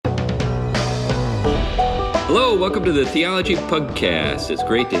Hello, welcome to the Theology Pugcast. It's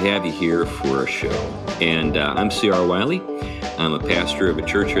great to have you here for our show. And I'm C.R. Wiley. I'm a pastor of a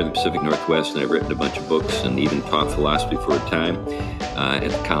church here in the Pacific Northwest, and I've written a bunch of books and even taught philosophy for a time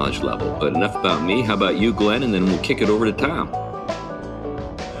at the college level. But enough about me. How about you, Glenn? And then we'll kick it over to Tom.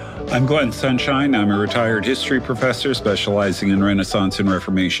 I'm Glenn Sunshine. I'm a retired history professor specializing in Renaissance and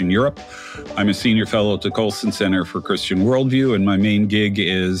Reformation Europe. I'm a senior fellow at the Colson Center for Christian Worldview, and my main gig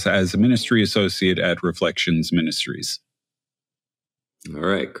is as a ministry associate at Reflections Ministries. All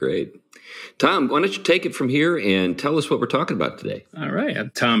right, great. Tom, why don't you take it from here and tell us what we're talking about today? All right. I'm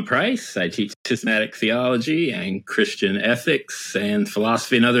Tom Price. I teach systematic theology and Christian ethics and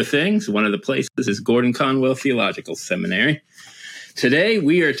philosophy and other things. One of the places is Gordon Conwell Theological Seminary. Today,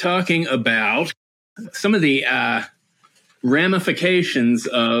 we are talking about some of the ramifications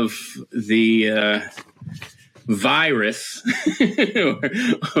of the virus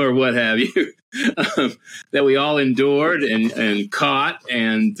or what have you that we all endured and caught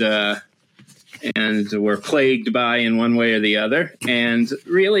and were plagued by in one way or the other. And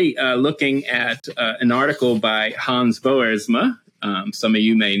really looking at an article by Hans Boersma. Some of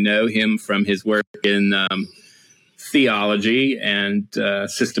you may know him from his work in theology and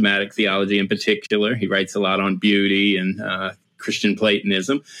systematic theology in particular. He writes a lot on beauty and Christian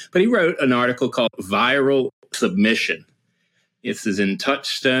Platonism, but he wrote an article called Viral Submission. This is in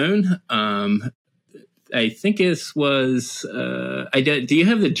Touchstone. I think this was, do you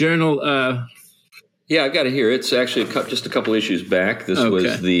have the journal? Yeah, I've got it here. It's actually just a couple issues back. This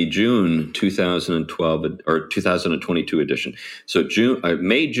was the June 2012 or 2022 edition. So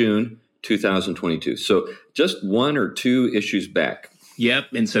May-June 2022. So just one or two issues back.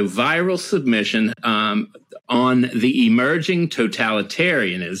 Yep. And so Viral Submission on the emerging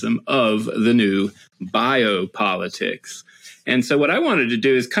totalitarianism of the new biopolitics. And so what I wanted to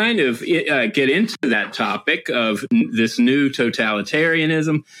do is kind of get into that topic of this new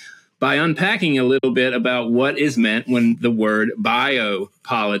totalitarianism by unpacking a little bit about what is meant when the word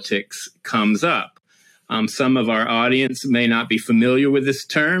biopolitics comes up. Some of our audience may not be familiar with this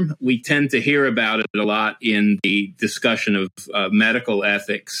term. We tend to hear about it a lot in the discussion of medical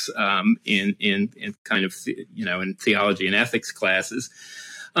ethics in kind of, in theology and ethics classes.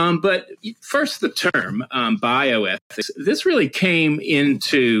 But first, the term bioethics. This really came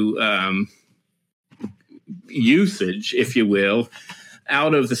into usage, if you will,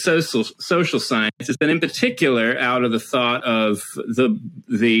 out of the social sciences, and in particular, out of the thought of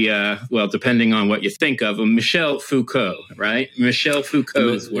the depending on what you think of, Michel Foucault, right? Michel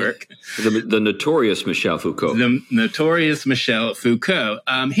Foucault's work. The notorious Michel Foucault. The notorious Michel Foucault.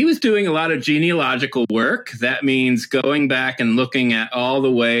 He was doing a lot of genealogical work. That means going back and looking at all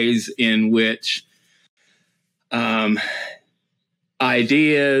the ways in which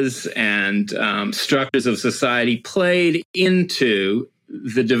ideas and structures of society played into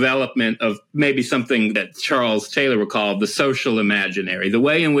the development of maybe something that Charles Taylor would call the social imaginary, the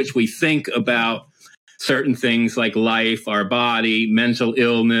way in which we think about certain things like life, our body, mental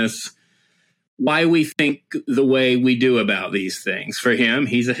illness, why we think the way we do about these things. For him,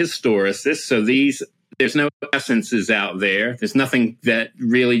 he's a historicist, so there's no essences out there. There's nothing that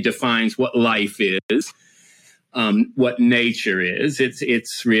really defines what life is. What nature is.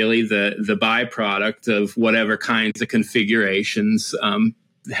 It's really the byproduct of whatever kinds of configurations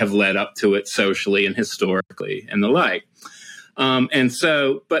have led up to it socially and historically and the like.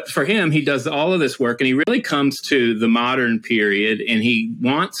 But for him, he does all of this work and he really comes to the modern period and he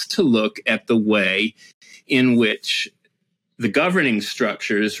wants to look at the way in which the governing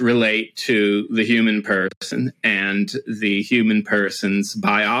structures relate to the human person and the human person's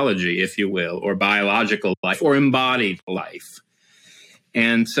biology, if you will, or biological life or embodied life.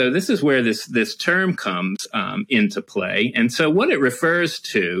 And so this is where this term comes into play. And so what it refers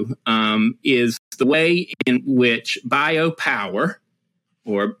to is the way in which biopower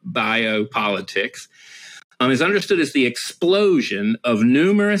or biopolitics is understood as the explosion of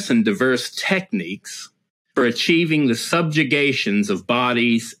numerous and diverse techniques for achieving the subjugations of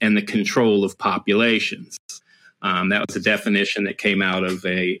bodies and the control of populations. That was a definition that came out of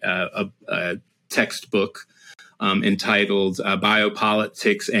a textbook entitled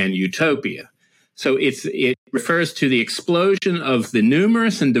Biopolitics and Utopia. So it refers to the explosion of the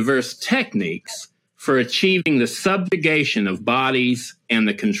numerous and diverse techniques for achieving the subjugation of bodies and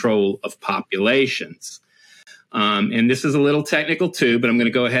the control of populations. And this is a little technical too, but I'm going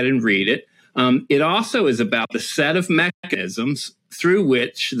to go ahead and read it. It also is about the set of mechanisms through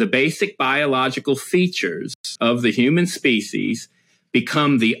which the basic biological features of the human species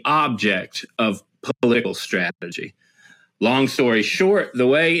become the object of political strategy. Long story short, the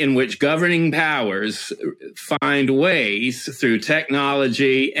way in which governing powers find ways through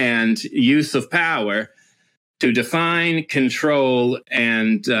technology and use of power to define, control,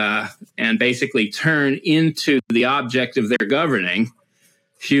 and basically turn into the object of their governing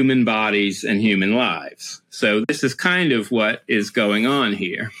human bodies and human lives. So this is kind of what is going on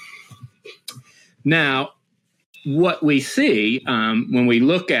here. Now, what we see when we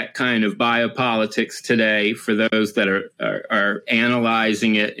look at kind of biopolitics today, for those that are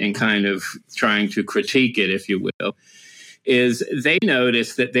analyzing it and kind of trying to critique it, if you will, is they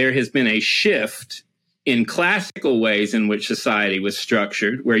notice that there has been a shift in classical ways in which society was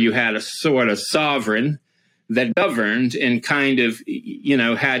structured, where you had a sort of sovereign that governed and kind of,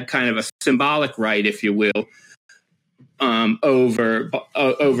 had kind of a symbolic right, if you will, over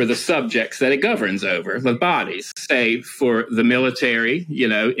the subjects that it governs over, the bodies. Say for the military,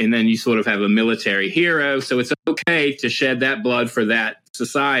 and then you sort of have a military hero. So it's okay to shed that blood for that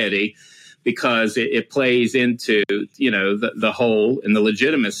society because it plays into, the whole and the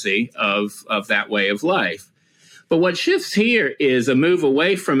legitimacy of that way of life. But what shifts here is a move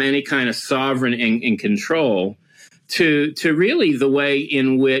away from any kind of sovereign and control to really the way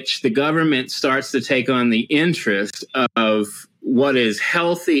in which the government starts to take on the interest of what is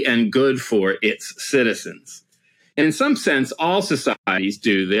healthy and good for its citizens. And in some sense, all societies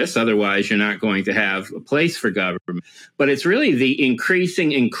do this. Otherwise, you're not going to have a place for government. But it's really the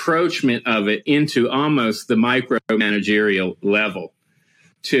increasing encroachment of it into almost the micromanagerial level,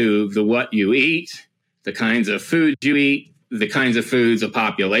 to the what you eat, the kinds of food you eat, the kinds of foods a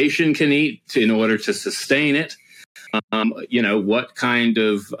population can eat in order to sustain it. What kind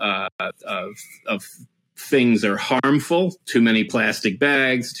of things are harmful? Too many plastic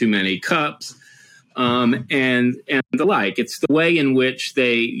bags, too many cups, and the like. It's the way in which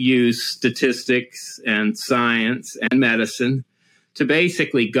they use statistics and science and medicine to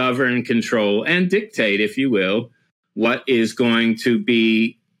basically govern, control, and dictate, if you will, what is going to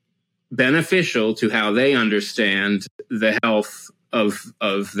be beneficial to how they understand the health of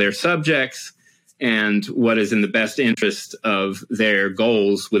their subjects and what is in the best interest of their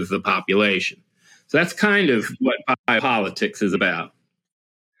goals with the population. So that's kind of what biopolitics is about.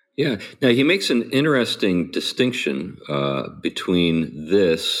 Yeah. Now, he makes an interesting distinction between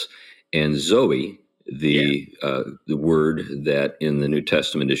this and Zoe, the word that in the New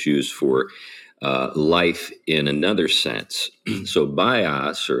Testament is used for life in another sense. So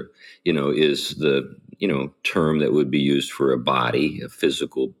bios, is the, term that would be used for a body, a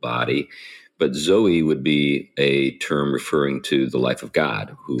physical body. But Zoe would be a term referring to the life of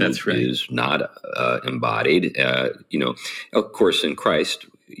God, who is not embodied. Of course, in Christ,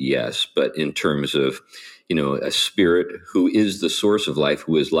 yes, but in terms of, a spirit who is the source of life,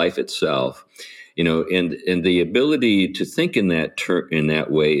 who is life itself, and the ability to think in that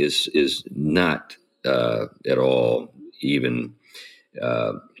way is not at all even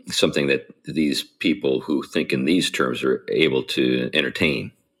something that these people who think in these terms are able to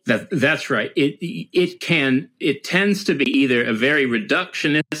entertain. That's right. It tends to be either a very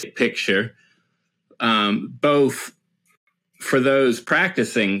reductionistic picture, both for those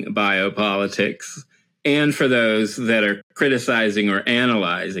practicing biopolitics and for those that are criticizing or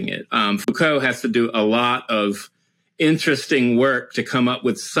analyzing it. Foucault has to do a lot of interesting work to come up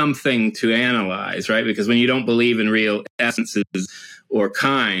with something to analyze, right? Because when you don't believe in real essences or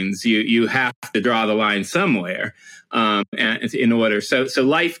kinds, you have to draw the line somewhere. And in order, so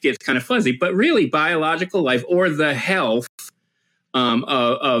life gets kind of fuzzy, but really biological life or the health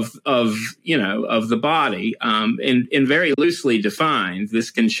of the body, in very loosely defined, this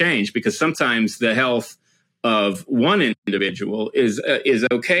can change because sometimes the health of one individual is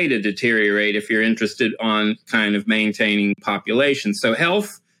okay to deteriorate if you're interested on kind of maintaining population. So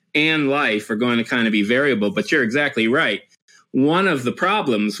health and life are going to kind of be variable, but you're exactly right. One of the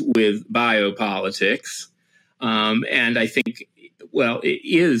problems with biopolitics, and I think, it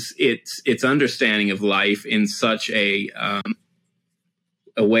is its understanding of life in such a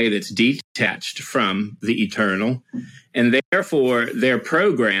way that's detached from the eternal, and therefore their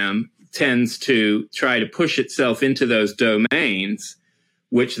program tends to try to push itself into those domains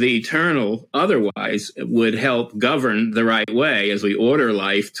which the eternal otherwise would help govern the right way as we order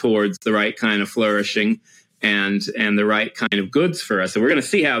life towards the right kind of flourishing and the right kind of goods for us. So we're going to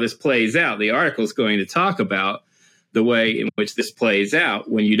see how this plays out. The article is going to talk about the way in which this plays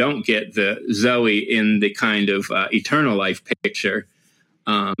out when you don't get the Zoe in the kind of eternal life picture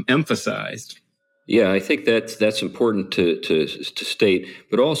emphasized. Yeah, I think that's important to state,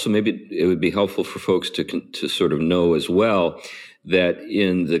 but also maybe it would be helpful for folks to sort of know as well that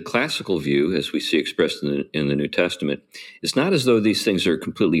in the classical view, as we see expressed in the New Testament, it's not as though these things are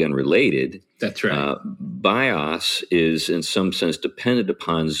completely unrelated. That's right. Bios is in some sense dependent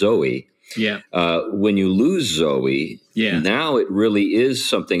upon Zoe. Yeah. When you lose Zoe, now it really is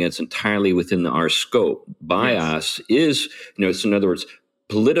something that's entirely within our scope. Bios is, it's, in other words,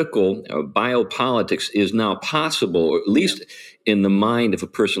 political biopolitics is now possible, or at least in the mind of a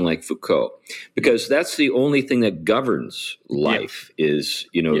person like Foucault, because that's the only thing that governs life. Is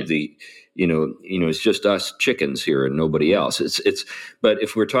it's just us chickens here and nobody else. But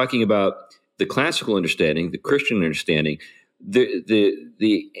if we're talking about the classical understanding, the Christian understanding, the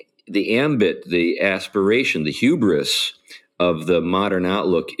ambit, the aspiration, the hubris of the modern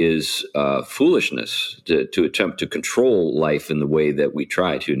outlook is foolishness to attempt to control life in the way that we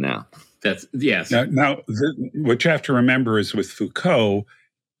try to now. That's yes. Now what you have to remember is with Foucault,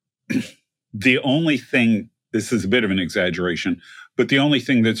 the only thing, this is a bit of an exaggeration, but the only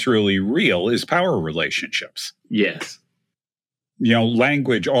thing that's really real is power relationships. Yes. All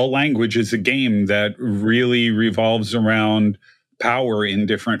language is a game that really revolves around power in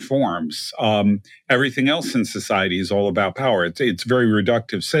different forms. Everything else in society is all about power. It's a very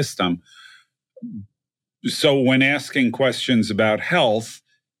reductive system. So when asking questions about health,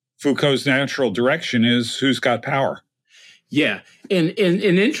 Foucault's natural direction is who's got power. Yeah. And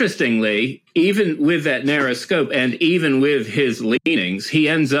interestingly, even with that narrow scope and even with his leanings, he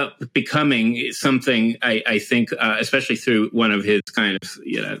ends up becoming something, I think, especially through one of his kind of,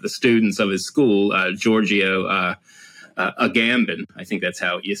 the students of his school, Giorgio Agamben, I think that's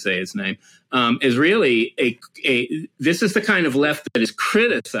how you say his name, is really this is the kind of left that is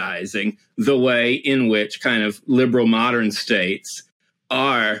criticizing the way in which kind of liberal modern states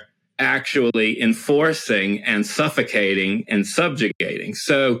are actually enforcing and suffocating and subjugating.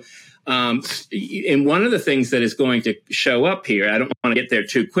 So, and one of the things that is going to show up here, I don't want to get there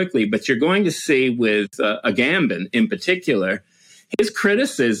too quickly, but you're going to see with Agamben in particular, his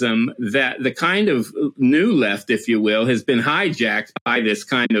criticism that the kind of new left, if you will, has been hijacked by this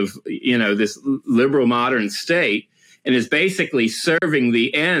kind of, this liberal modern state, and is basically serving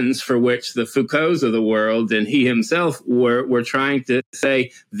the ends for which the Foucaults of the world and he himself were trying to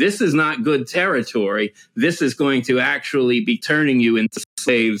say, this is not good territory. This is going to actually be turning you into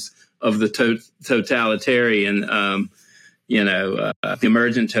slaves of the totalitarian,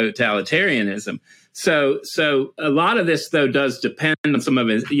 emergent totalitarianism. So a lot of this, though, does depend on some of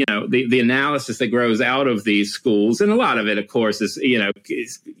his, the analysis that grows out of these schools. And a lot of it, of course, is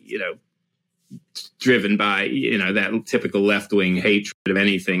driven by, that typical left-wing hatred of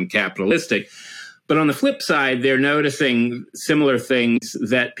anything capitalistic. But on the flip side, they're noticing similar things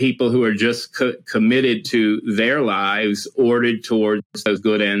that people who are just committed to their lives ordered towards those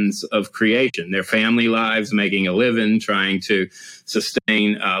good ends of creation, their family lives, making a living, trying to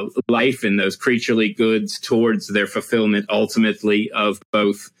sustain life in those creaturely goods towards their fulfillment ultimately of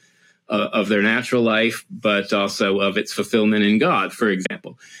both of their natural life, but also of its fulfillment in God, for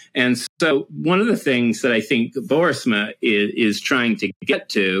example. And so one of the things that I think Boersma is trying to get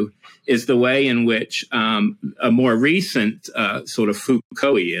to is the way in which a more recent sort of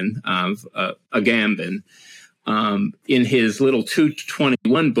Foucaultian, Agamben, in his little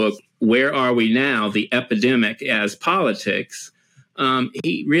 221 book, Where Are We Now? The Epidemic as Politics,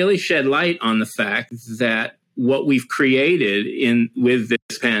 he really shed light on the fact that what we've created with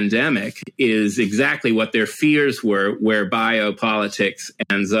this pandemic is exactly what their fears were, where biopolitics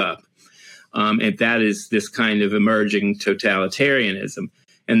ends up. And that is this kind of emerging totalitarianism.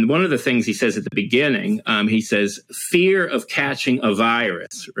 And one of the things he says at the beginning, he says, fear of catching a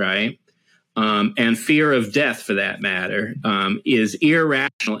virus, right? And fear of death, for that matter, is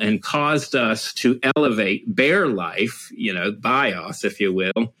irrational and caused us to elevate bare life, bios, if you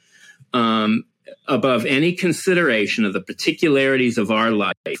will, above any consideration of the particularities of our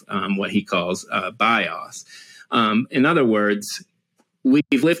life, what he calls bios. In other words, we've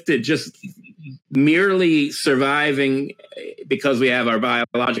lifted just merely surviving because we have our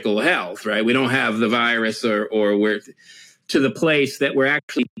biological health, right? We don't have the virus or we're to the place that we're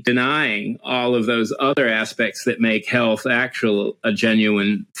actually denying all of those other aspects that make health a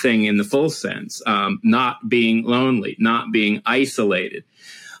genuine thing in the full sense, not being lonely, not being isolated.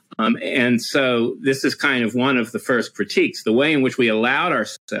 And so this is kind of one of the first critiques, the way in which we allowed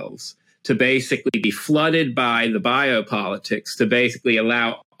ourselves to basically be flooded by the biopolitics, to basically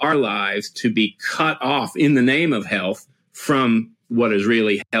allow our lives to be cut off in the name of health from what is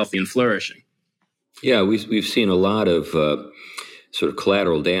really healthy and flourishing. Yeah, we've seen a lot of sort of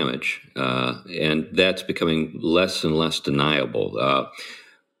collateral damage, and that's becoming less and less deniable.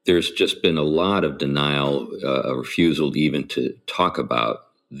 there's just been a lot of denial, a refusal even to talk about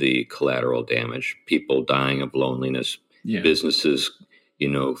the collateral damage, people dying of loneliness, businesses,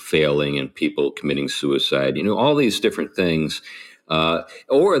 failing and people committing suicide, all these different things.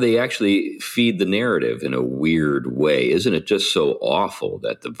 Or they actually feed the narrative in a weird way. Isn't it just so awful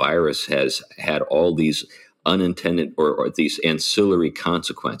that the virus has had all these unintended or these ancillary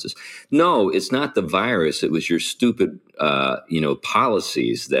consequences? No, it's not the virus. It was your stupid,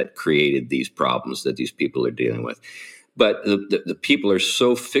 policies that created these problems that these people are dealing with. But the people are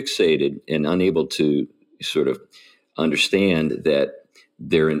so fixated and unable to sort of understand that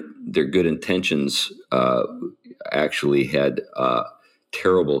their good intentions actually had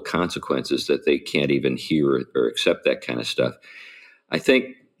terrible consequences, that they can't even hear or accept that kind of stuff. I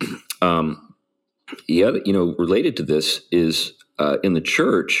think related to this is in the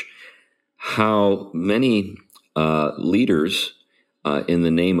church, how many leaders in the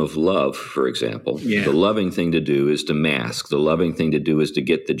name of love, for example, the loving thing to do is to mask. The loving thing to do is to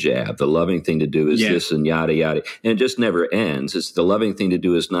get the jab. The loving thing to do is this and yada, yada. And it just never ends. It's the loving thing to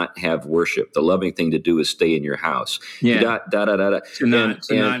do is not have worship. The loving thing to do is stay in your house. To not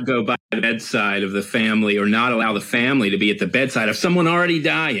go by the bedside of the family, or not allow the family to be at the bedside of someone already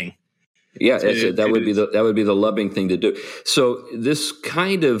dying. Yeah, that would be the loving thing to do. So this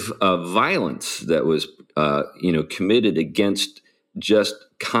kind of violence that was committed against just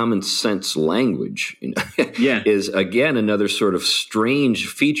common sense language, is again another sort of strange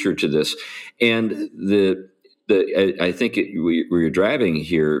feature to this. And I think where you're driving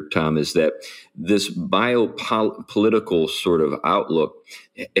here, Tom, is that this biopolitical sort of outlook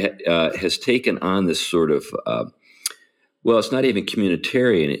has taken on this sort of it's not even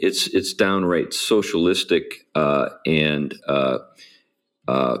communitarian. It's downright socialistic and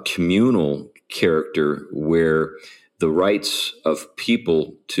communal character, where the rights of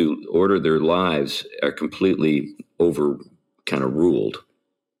people to order their lives are completely ruled.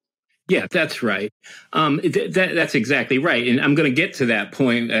 Yeah, that's right. That's exactly right. And I'm going to get to that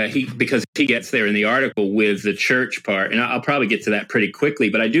point because he gets there in the article with the church part. And I'll probably get to that pretty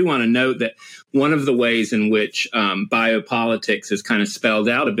quickly. But I do want to note that one of the ways in which biopolitics is kind of spelled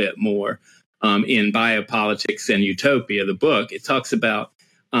out a bit more in Biopolitics and Utopia, the book, it talks about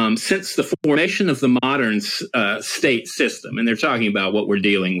since the formation of the modern state system, and they're talking about what we're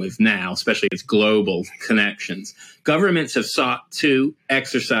dealing with now, especially its global connections, governments have sought to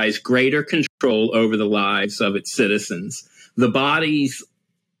exercise greater control over the lives of its citizens, the bodies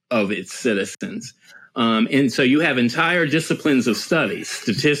of its citizens. And so you have entire disciplines of studies,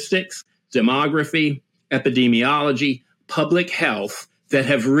 statistics, demography, epidemiology, public health, that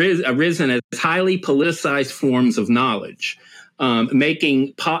have arisen as highly politicized forms of knowledge.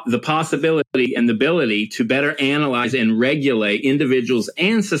 Making the possibility and the ability to better analyze and regulate individuals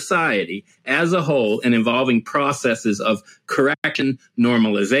and society as a whole, and involving processes of correction,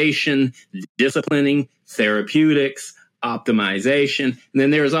 normalization, disciplining, therapeutics, optimization. And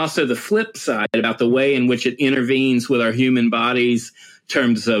then there is also the flip side about the way in which it intervenes with our human bodies, in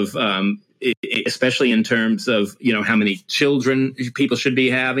terms of especially in terms of, how many children people should be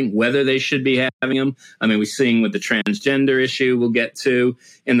having, whether they should be having them. I mean, we're seeing with the transgender issue we'll get to,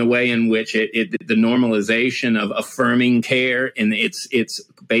 in the way in which the normalization of affirming care and its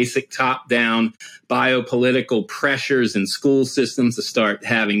basic top-down biopolitical pressures in school systems to start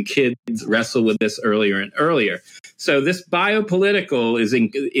having kids wrestle with this earlier and earlier. So this biopolitical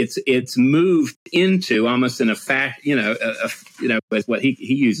it's moved into almost in a as what he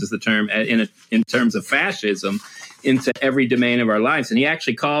uses the term in terms of fascism, into every domain of our lives. And he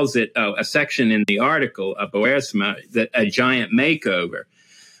actually calls it a section in the article, a giant makeover,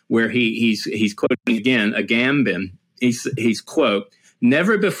 where he's quoting again Agamben. He's quote,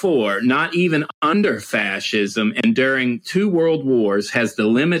 "Never before, not even under fascism and during 2 world wars, has the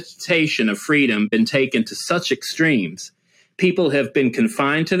limitation of freedom been taken to such extremes. People have been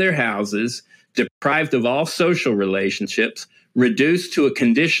confined to their houses, deprived of all social relationships, reduced to a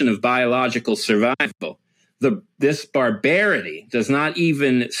condition of biological survival. This barbarity does not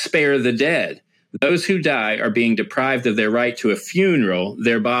even spare the dead. Those who die are being deprived of their right to a funeral,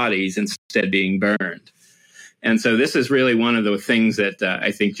 their bodies instead being burned." And so this is really one of the things that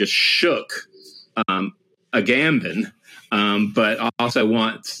I think just shook Agamben, but also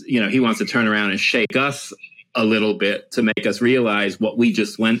he wants to turn around and shake us a little bit to make us realize what we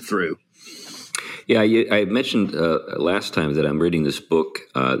just went through. Yeah, I mentioned last time that I'm reading this book,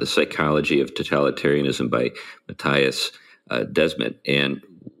 The Psychology of Totalitarianism by Matthias Desmet. And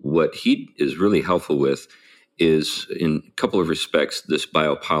what he is really helpful with is, in a couple of respects, this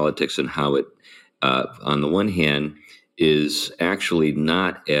biopolitics and how it, on the one hand, is actually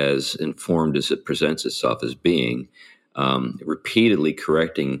not as informed as it presents itself as being, repeatedly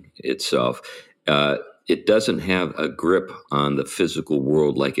correcting itself. It doesn't have a grip on the physical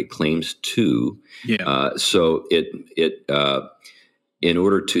world like it claims to. So it in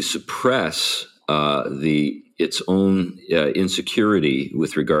order to suppress its own insecurity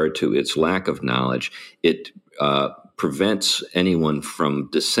with regard to its lack of knowledge, it prevents anyone from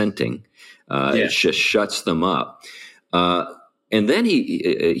dissenting. It just shuts them up. And then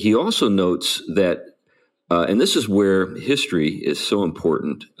he also notes that, and this is where history is so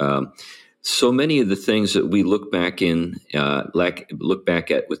important. So many of the things that we look back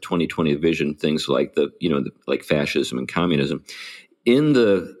at with 2020 vision, things like like fascism and communism, in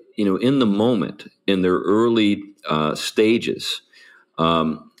the moment, in their early stages,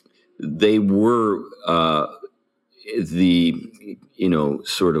 they were the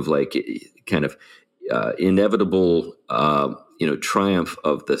sort of like kind of inevitable triumph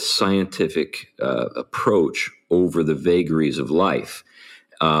of the scientific approach over the vagaries of life,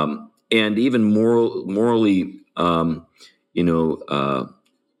 and even morally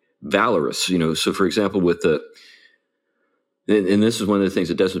valorous. So for example, with and this is one of the things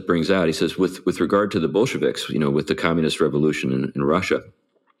that Desmond brings out. He says, with regard to the Bolsheviks, with the communist revolution in Russia,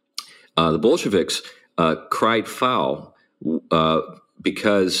 the Bolsheviks cried foul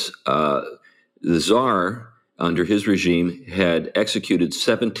because the Tsar, under his regime, had executed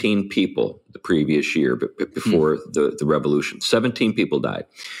 17 people the previous year before the revolution. 17 people died.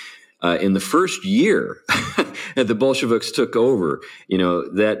 In the first year that the Bolsheviks took over,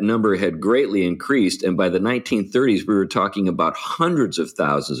 that number had greatly increased. And by the 1930s, we were talking about hundreds of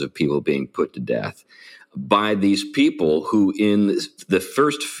thousands of people being put to death by these people who, in the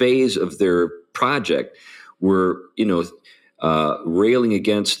first phase of their project, were, railing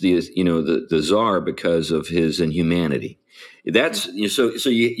against the Tsar because of his inhumanity. That's so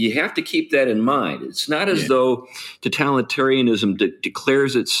you have to keep that in mind. It's not as though totalitarianism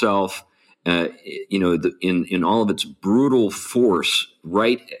declares itself, in all of its brutal force,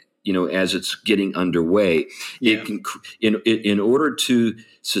 right? As it's getting underway, it can, in order to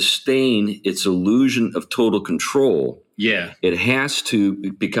sustain its illusion of total control. It has to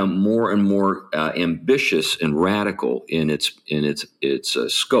become more and more ambitious and radical in its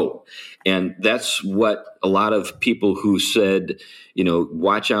scope, and that's what a lot of people who said,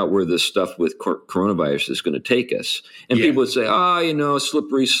 watch out where this stuff with coronavirus is going to take us. And people would say,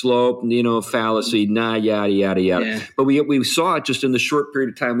 slippery slope, fallacy, yada yada yada. Yeah. But we saw it just in the short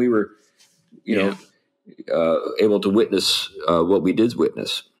period of time we were, able to witness what we did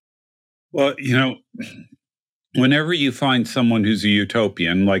witness. Well, whenever you find someone who's a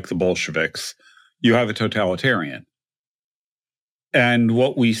utopian, like the Bolsheviks, you have a totalitarian. And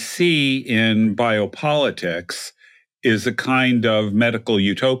what we see in biopolitics is a kind of medical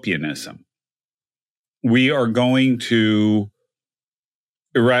utopianism. We are going to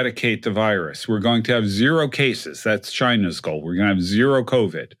eradicate the virus. We're going to have 0 cases. That's China's goal. We're going to have 0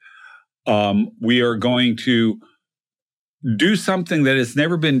 COVID. We are going to do something that has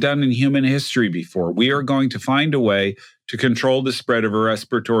never been done in human history before. We are going to find a way to control the spread of a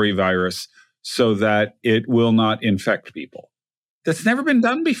respiratory virus so that it will not infect people. That's never been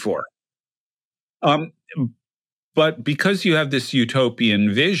done before. But because you have this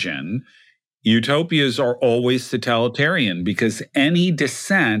utopian vision, utopias are always totalitarian because any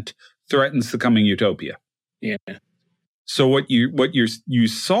dissent threatens the coming utopia. Yeah. So what you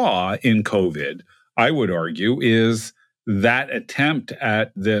saw in COVID, I would argue, is that attempt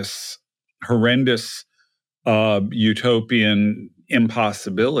at this horrendous utopian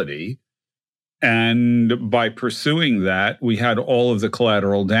impossibility. And by pursuing that, we had all of the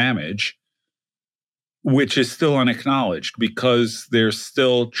collateral damage, which is still unacknowledged because they're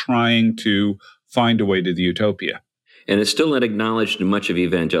still trying to find a way to the utopia. And it's still not acknowledged in much of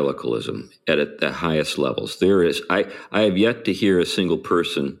evangelicalism at the highest levels. There is, I have yet to hear a single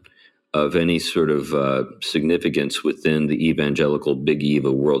person of any sort of significance within the evangelical big E of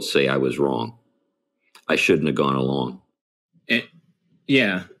the world say I was wrong. I shouldn't have gone along.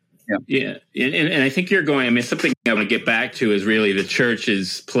 Yeah. And I think you're going, something I want to get back to is really the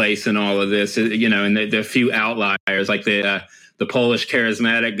church's place in all of this, and the few outliers like the Polish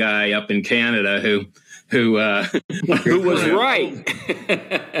charismatic guy up in Canada who was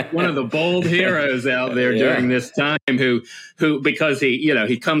right. One of the bold heroes out there during this time who because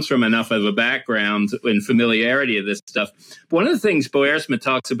he comes from enough of a background and familiarity of this stuff. But one of the things Boersma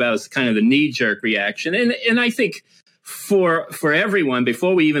talks about is kind of the knee-jerk reaction. And I think for everyone,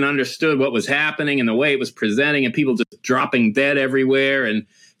 before we even understood what was happening and the way it was presenting and people just dropping dead everywhere and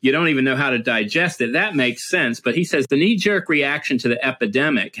you don't even know how to digest it, that makes sense. But he says the knee-jerk reaction to the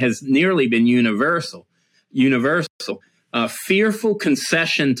epidemic has nearly been universal. Fearful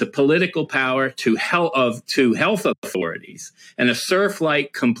concession to political power, to health authorities, and a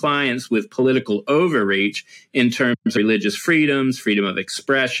serf-like compliance with political overreach in terms of religious freedoms, freedom of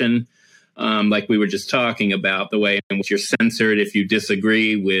expression, like we were just talking about, the way in which you're censored if you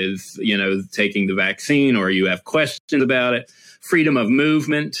disagree with, taking the vaccine or you have questions about it, freedom of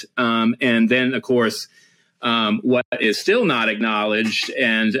movement, and then, of course, what is still not acknowledged,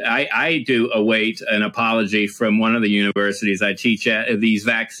 and I do await an apology from one of the universities I teach at, these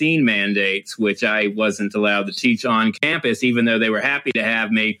vaccine mandates, which I wasn't allowed to teach on campus, even though they were happy to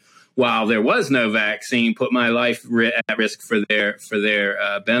have me while there was no vaccine, put my life at risk for their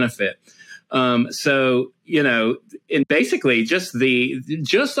benefit. So, and basically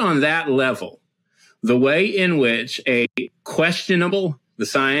just on that level, the way in which a questionable, the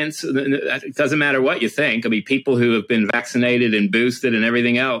science, it doesn't matter what you think. I mean, people who have been vaccinated and boosted and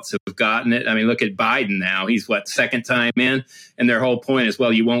everything else have gotten it. I mean, look at Biden now. He's second time in? And their whole point is,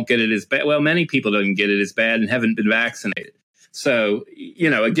 well, you won't get it as bad. Well, many people don't get it as bad and haven't been vaccinated. So,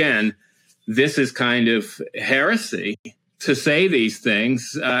 again, this is kind of heresy to say these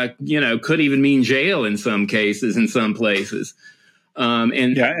things, could even mean jail in some cases, in some places.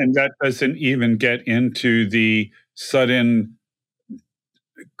 And that doesn't even get into the sudden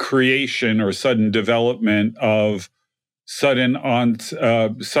creation or sudden development of sudden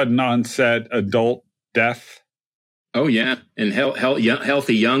onset adult death. Oh yeah, and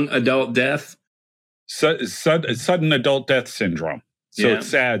healthy young adult death. Sudden adult death syndrome. So it's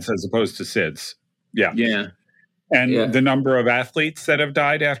SADS as opposed to SIDS. Yeah. And the number of athletes that have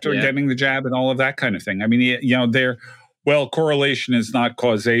died after getting the jab and all of that kind of thing. I mean, correlation is not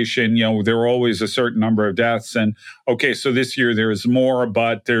causation. There are always a certain number of deaths. And, okay, so this year there is more,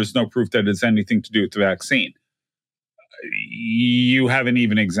 but there's no proof that it's anything to do with the vaccine. You haven't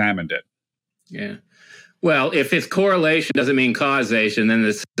even examined it. Yeah. Well, if it's correlation doesn't mean causation, then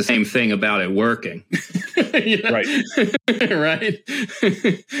it's the same thing about it working. Right. Right.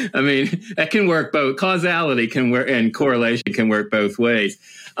 I mean, that can work both. Causality can work and correlation can work both ways.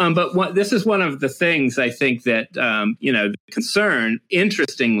 But this is one of the things I think that, the concern,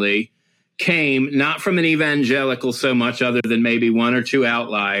 interestingly, came not from an evangelical so much other than maybe one or two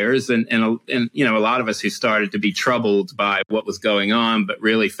outliers and a lot of us who started to be troubled by what was going on, but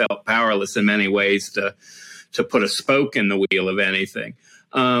really felt powerless in many ways to put a spoke in the wheel of anything.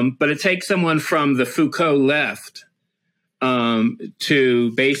 But it takes someone from the Foucault left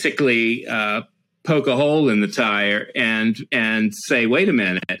to basically poke a hole in the tire and say, wait a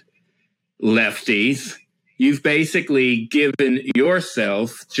minute, lefties, you've basically given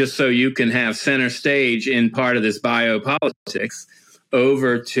yourself, just so you can have center stage in part of this biopolitics,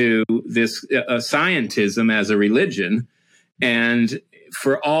 over to this scientism as a religion. And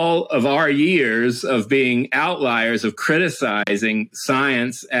for all of our years of being outliers, of criticizing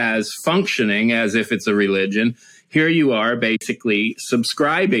science as functioning as if it's a religion, here you are basically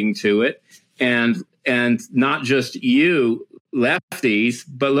subscribing to it. And not just you lefties,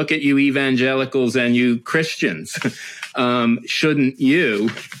 but look at you evangelicals and you Christians. Shouldn't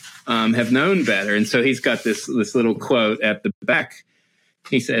you have known better? And so he's got this little quote at the back.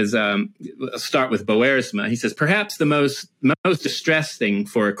 He says, let's start with Boersma. He says, perhaps the most distressing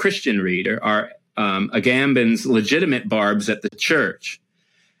for a Christian reader are Agamben's legitimate barbs at the church.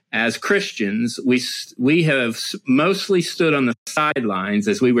 As Christians, we have mostly stood on the sidelines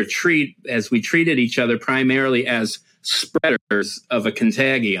as we treated each other primarily as spreaders of a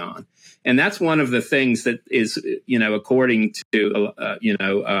contagion. And that's one of the things that is, according to,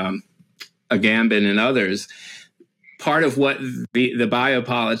 Agamben and others, part of what the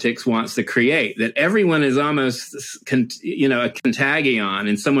biopolitics wants to create, that everyone is almost, a contagion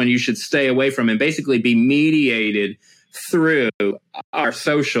and someone you should stay away from and basically be mediated through our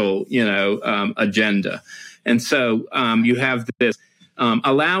social, agenda. And so you have this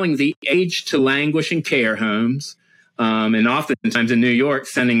allowing the aged to languish in care homes, and oftentimes in New York,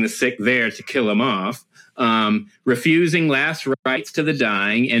 sending the sick there to kill them off, refusing last rites to the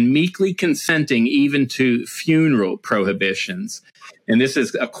dying, and meekly consenting even to funeral prohibitions. And this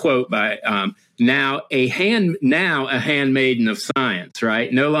is a quote by now a handmaiden of science,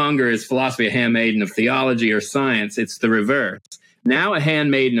 right? No longer is philosophy a handmaiden of theology or science. It's the reverse. Now a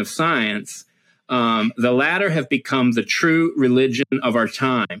handmaiden of science. The latter have become the true religion of our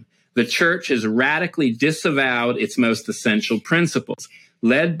time. The church has radically disavowed its most essential principles.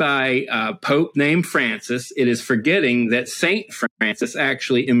 led by a Pope named Francis. It is forgetting that Saint Francis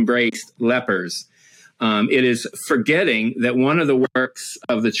actually embraced lepers. It is forgetting that one of the works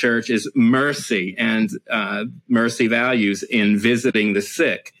of the church is mercy and mercy values in visiting the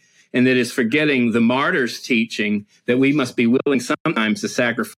sick. And it is forgetting the martyrs' teaching that we must be willing sometimes to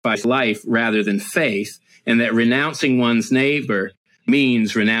sacrifice life rather than faith, and that renouncing one's neighbor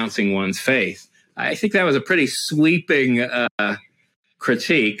means renouncing one's faith. I think that was a pretty sweeping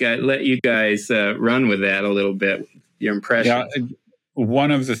critique. I'd let you guys run with that a little bit, your impression. Yeah,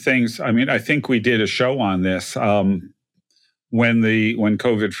 one of the things, I think we did a show on this when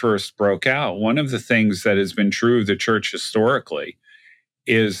COVID first broke out. One of the things that has been true of the church historically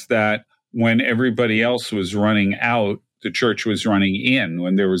is that when everybody else was running out, the church was running in.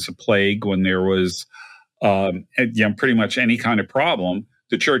 When there was a plague, when there was pretty much any kind of problem,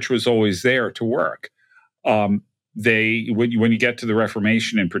 the church was always there to work. When you get to the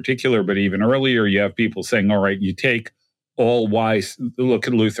Reformation in particular, but even earlier, you have people saying, all right, you take all wise, look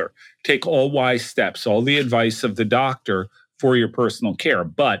at Luther, take all wise steps, all the advice of the doctor for your personal care.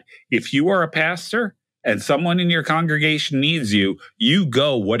 But if you are a pastor and someone in your congregation needs you, you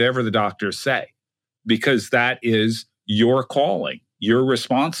go whatever the doctors say, because that is your calling. You're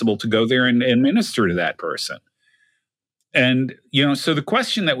responsible to go there and minister to that person. And, so the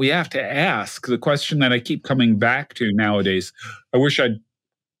question that we have to ask, the question that I keep coming back to nowadays, I wish I'd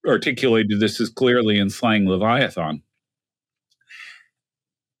articulated this as clearly in slang Leviathan.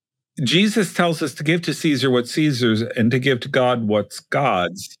 Jesus tells us to give to Caesar what's Caesar's and to give to God what's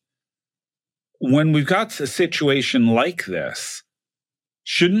God's. When we've got a situation like this,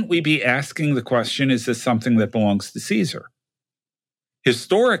 shouldn't we be asking the question, is this something that belongs to Caesar?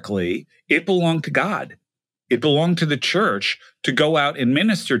 Historically, it belonged to God. It belonged to the church to go out and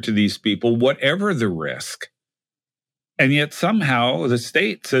minister to these people, whatever the risk. And yet somehow the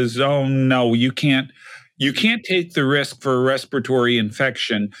state says, oh, no, you can't take the risk for a respiratory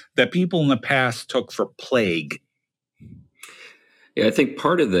infection that people in the past took for plague. Yeah, I think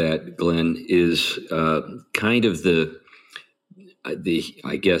part of that, Glenn, is kind of the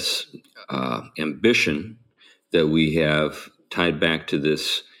ambition that we have tied back to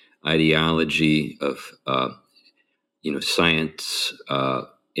this ideology of science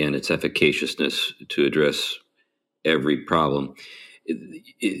and its efficaciousness to address every problem.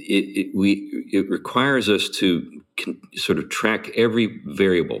 It requires us to sort of track every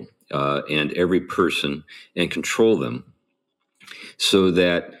variable and every person and control them, so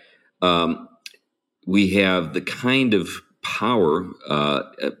that we have the kind of power,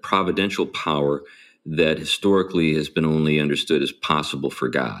 providential power, that historically has been only understood as possible for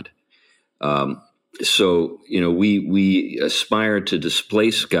God. So we aspire to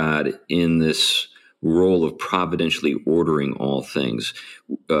displace God in this role of providentially ordering all things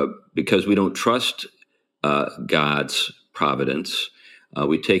because we don't trust God's providence.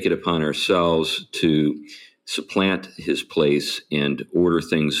 We take it upon ourselves to supplant his place and order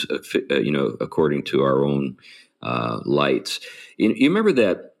things, according to our own lights. You remember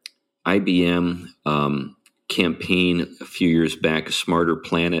that IBM campaign a few years back, A Smarter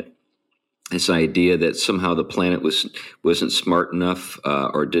Planet? This idea that somehow the planet wasn't smart enough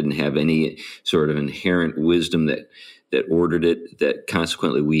or didn't have any sort of inherent wisdom that ordered it, that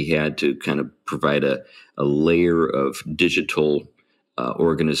consequently we had to kind of provide a layer of digital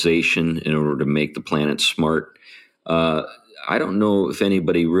organization in order to make the planet smart. I don't know if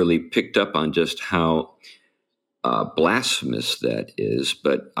anybody really picked up on just how blasphemous that is,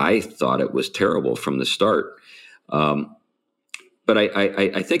 but I thought it was terrible from the start. But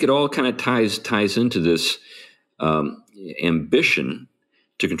I think it all kind of ties into this ambition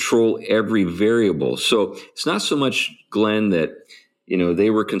to control every variable. So it's not so much, Glenn, that they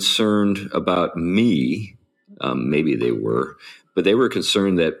were concerned about me. Maybe they were, but they were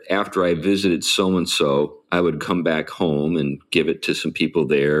concerned that after I visited so and so, I would come back home and give it to some people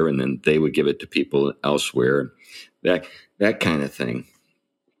there, and then they would give it to people elsewhere. That kind of thing.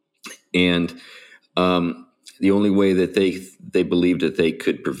 And the only way that they believed that they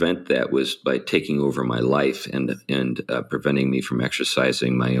could prevent that was by taking over my life and preventing me from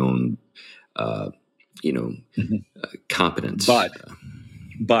exercising my own, competence.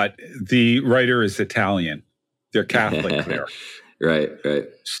 But the writer is Italian. They're Catholic there. Right.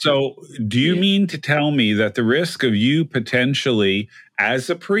 So do you mean to tell me that the risk of you potentially, as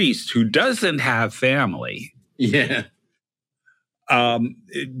a priest who doesn't have family, that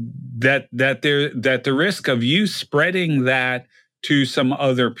the risk of you spreading that to some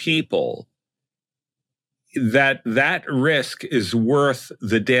other people, that risk is worth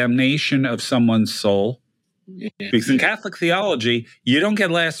the damnation of someone's soul? Yeah. Because in Catholic theology, you don't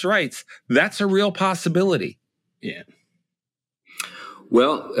get last rites. That's a real possibility. Yeah.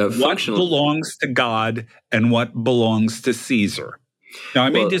 Well, What belongs to God and what belongs to Caesar? Now, I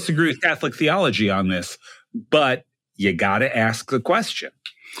may disagree with Catholic theology on this, but you got to ask the question.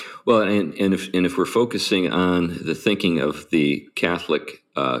 Well, and if we're focusing on the thinking of the Catholic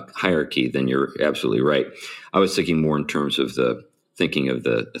hierarchy, then you're absolutely right. I was thinking more in terms of the thinking of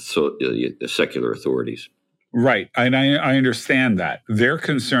the secular authorities. Right. And I understand that. They're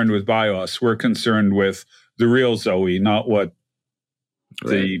concerned with bios. We're concerned with the real Zoe, not what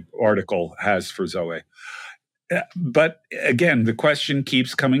the article has for Zoe. But again, the question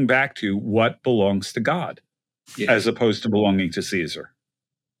keeps coming back to what belongs to God as opposed to belonging to Caesar.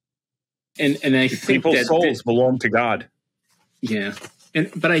 And I think people's souls belong to God. Yeah.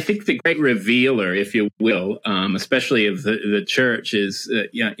 But I think the great revealer, if you will, especially of the church, is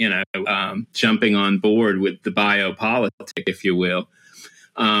jumping on board with the biopolitic, if you will.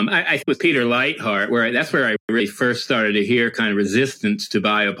 I think with Peter Leithart, that's where I really first started to hear kind of resistance to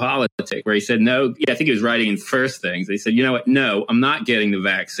biopolitic, where he said, no, I think he was writing in First Things. He said, you know what? No, I'm not getting the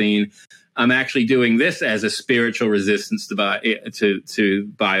vaccine. I'm actually doing this as a spiritual resistance to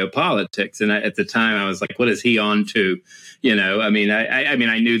biopolitics. And at the time, I was like, "What is he on to?" I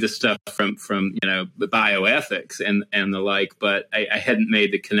knew the stuff from the bioethics and the like, but I hadn't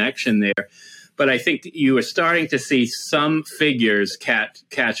made the connection there. But I think you are starting to see some figures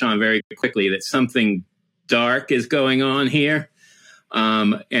catch on very quickly that something dark is going on here,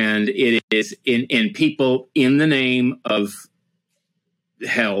 and it is in people in the name of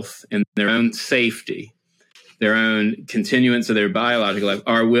health and their own safety, their own continuance of their biological life,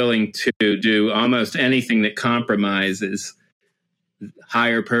 are willing to do almost anything that compromises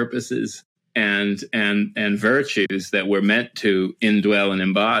higher purposes and virtues that we're meant to indwell and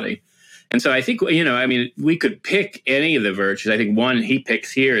embody. And so I think, we could pick any of the virtues. I think one he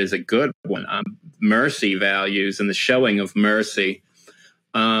picks here is a good one. Mercy values and the showing of mercy.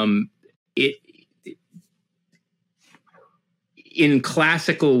 In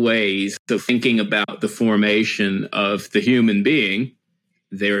classical ways of thinking about the formation of the human being,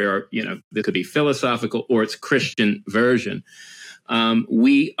 there could be philosophical or it's Christian version.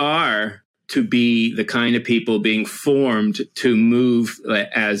 We are to be the kind of people being formed to move,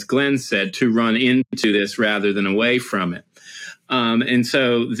 as Glenn said, to run into this rather than away from it. And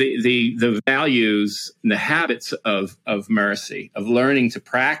so the values, the habits of mercy, of learning to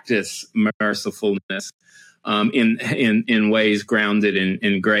practice mercifulness, in ways grounded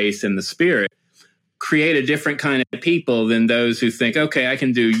in grace and the Spirit, create a different kind of people than those who think, okay, I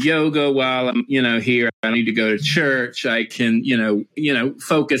can do yoga while I'm, here. I don't need to go to church. I can,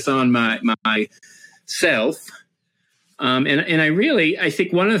 focus on my self. And I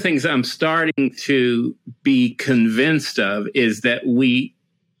think one of the things I'm starting to be convinced of is that we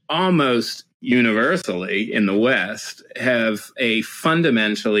almost universally in the West have a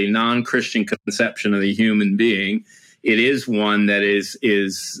fundamentally non-Christian conception of the human being. It is one that is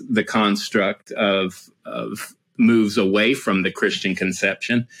the construct of moves away from the Christian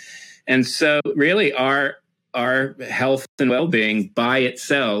conception. And so really our health and well-being by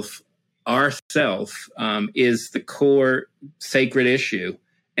itself, ourself, is the core sacred issue,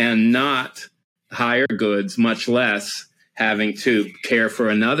 and not higher goods, much less having to care for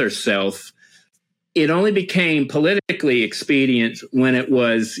another self. It only became politically expedient when it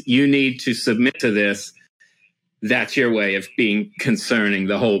was, you need to submit to this. That's your way of being concerning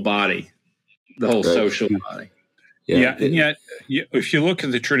the whole body, the whole social body. Yeah, and yet, if you look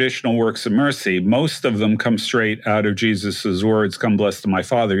at the traditional works of mercy, most of them come straight out of Jesus's words, "Come blessed of my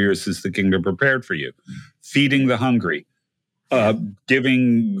Father, yours is the kingdom prepared for you." Feeding the hungry,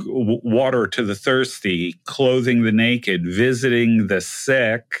 giving water to the thirsty, clothing the naked, visiting the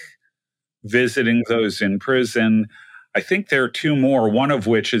sick, visiting those in prison. I think there are two more, one of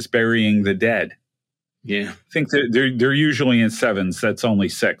which is burying the dead. Yeah. I think they're usually in sevens. That's only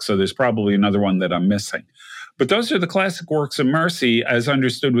 6. So there's probably another one that I'm missing. But those are the classic works of mercy as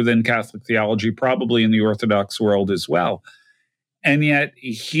understood within Catholic theology, probably in the Orthodox world as well. And yet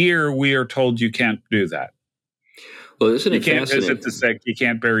here we are told you can't do that. Well, isn't it fascinating? You can't visit the sick. You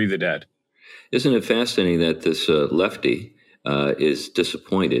can't bury the dead. Isn't it fascinating that this lefty is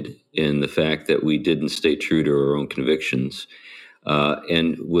disappointed in the fact that we didn't stay true to our own convictions,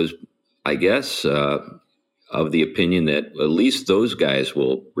 and was, I guess, of the opinion that at least those guys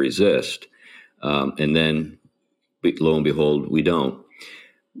will resist, and then lo and behold, we don't.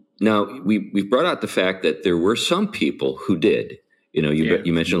 Now, we've brought out the fact that there were some people who did.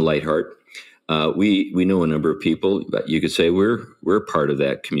 You mentioned Leithart. We know a number of people, but you could say we're part of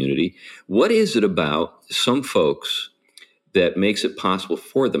that community. What is it about some folks that makes it possible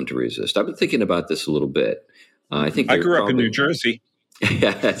for them to resist? I've been thinking about this a little bit. I think I grew up in New Jersey.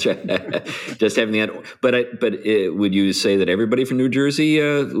 Yeah, that's right. Just having that, but would you say that everybody from New Jersey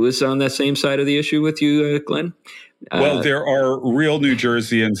was on that same side of the issue with you, Glenn? Well, there are real New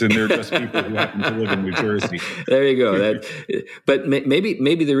Jerseyans, and they're just people who happen to live in New Jersey. There you go. But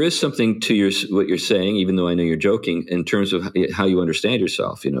maybe there is something to what you're saying, even though I know you're joking, in terms of how you understand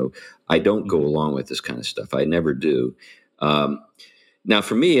yourself. I don't go along with this kind of stuff. I never do. Now,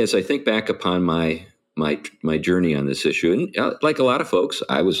 for me, as I think back upon my journey on this issue, and like a lot of folks,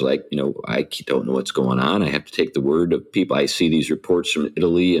 I was like, I don't know what's going on. I have to take the word of people. I see these reports from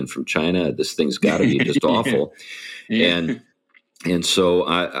Italy and from China. This thing's got to be just awful. Yeah. And so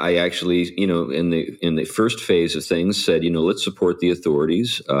I actually, in the first phase of things said, let's support the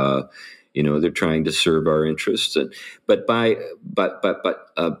authorities. They're trying to serve our interests. But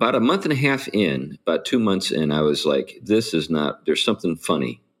about a month and a half in, about 2 months in, I was like, this is not, there's something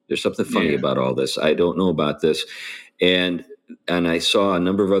funny. There's something funny about all this. I don't know about this. And I saw a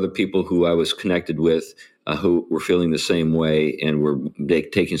number of other people who I was connected with who were feeling the same way and were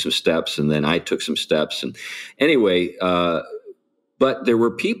taking some steps. And then I took some steps. And anyway, but there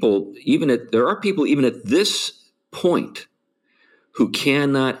were people, there are people even at this point who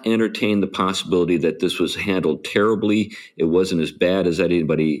cannot entertain the possibility that this was handled terribly. It wasn't as bad as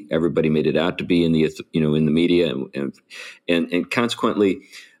everybody made it out to be in the media, and consequently,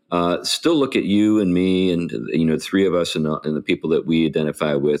 still look at you and me and three of us and the people that we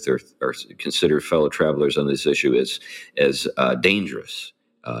identify with or consider fellow travelers on this issue as dangerous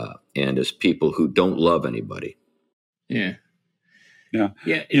and as people who don't love anybody. Yeah.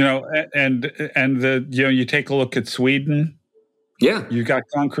 And you take a look at Sweden. Yeah. You got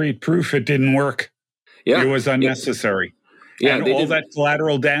concrete proof it didn't work. Yeah. It was unnecessary. Yeah. And all that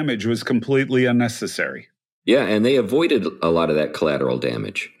collateral damage was completely unnecessary. Yeah, and they avoided a lot of that collateral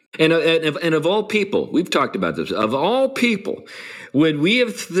damage. And of all people, we've talked about this, of all people, would we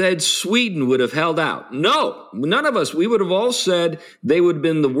have said Sweden would have held out? No, none of us. We would have all said they would have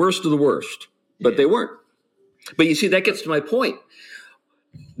been the worst of the worst, but they weren't. But you see, that gets to my point.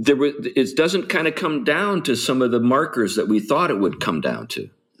 It doesn't kind of come down to some of the markers that we thought it would come down to.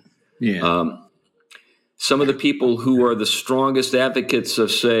 Yeah. Some of the people who are the strongest advocates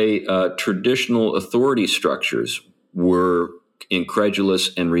of, say, traditional authority structures were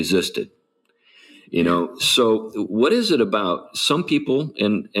incredulous and resisted. So what is it about some people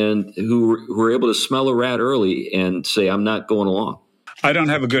and who were able to smell a rat early and say, I'm not going along? I don't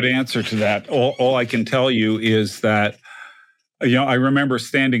have a good answer to that. All I can tell you is that, I remember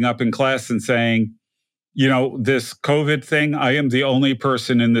standing up in class and saying, this COVID thing, I am the only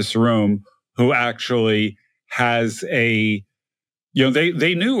person in this room who actually has they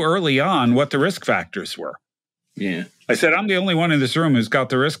knew early on what the risk factors were. Yeah. I said, I'm the only one in this room who's got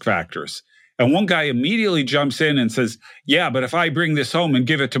the risk factors. And one guy immediately jumps in and says, yeah, but if I bring this home and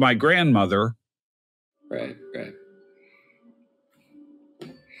give it to my grandmother. Right.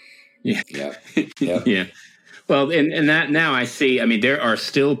 Yeah. Yeah. Yeah. Well, and that now I see, there are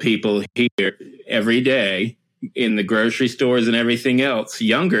still people here every day in the grocery stores and everything else,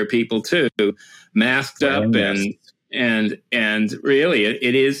 younger people too, masked up and really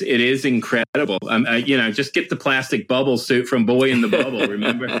it is incredible. Just get the plastic bubble suit from Boy in the Bubble,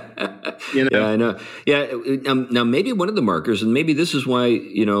 remember? Yeah, I know. Yeah. Now maybe one of the markers, and maybe this is why,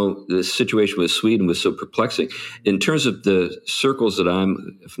 the situation with Sweden was so perplexing in terms of the circles that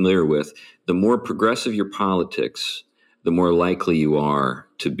I'm familiar with. The more progressive your politics, the more likely you are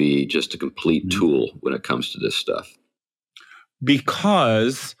to be just a complete tool when it comes to this stuff.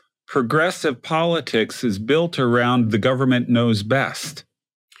 Because progressive politics is built around the government knows best.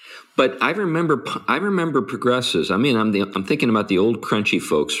 But I remember progressives. I'm thinking about the old crunchy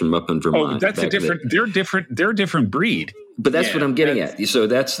folks from up in Vermont. Oh, that's they're a different breed. But that's what I'm getting at. So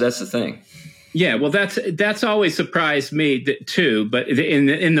that's the thing. Yeah, well, that's always surprised me too. But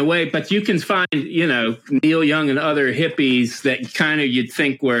in the way, but you can find Neil Young and other hippies that kind of you'd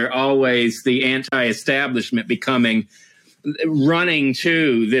think were always the anti-establishment running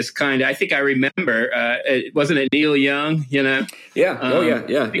to this kind of. I think I remember. Wasn't it Neil Young? Yeah.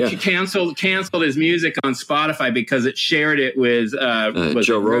 He canceled his music on Spotify because it shared it with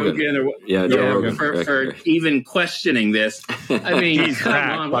Joe Rogan. Joe Rogan for even questioning this. He's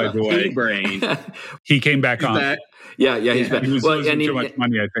back, by the way. Brain. He came back on. Yeah, he's back. He was losing too much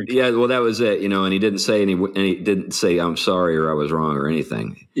money, I think. Yeah, well, that was it, and he didn't say he didn't say I'm sorry or I was wrong or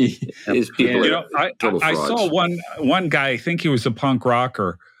anything. These people are total frauds. I saw one guy, I think he was a punk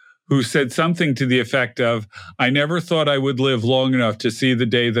rocker, who said something to the effect of, I never thought I would live long enough to see the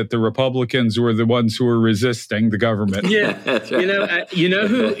day that the Republicans were the ones who were resisting the government. Yeah. That's right. You know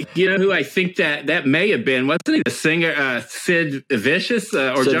who I think that may have been, wasn't he the singer, Sid Vicious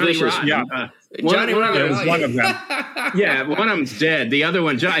or Sid Johnny Vicious, Rotten? yeah. Johnny Rotten. It was one of them. Yeah, one of them's dead. The other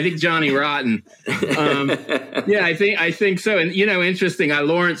one, I think Johnny Rotten. Yeah, I think so. And interesting.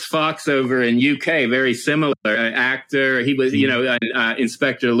 Lawrence Fox over in UK, very similar actor. He was,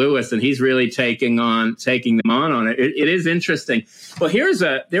 Inspector Lewis, and he's really taking them on it. It is interesting. Well,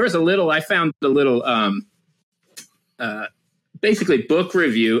 I found a little basically book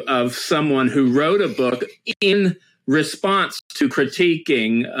review of someone who wrote a book in response to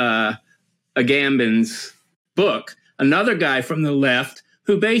critiquing Agamben's book. Another guy from the left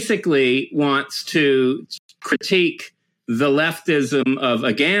who basically wants to critique the leftism of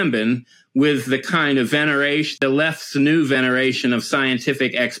Agamben with the kind of veneration, the left's new veneration of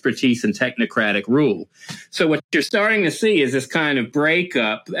scientific expertise and technocratic rule. So what you're starting to see is this kind of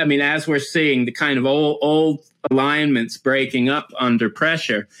breakup. I mean, as we're seeing the kind of old alignments breaking up under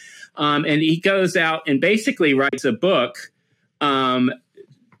pressure. And he goes out and basically writes a book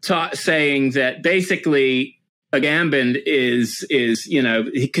saying that basically Agamben is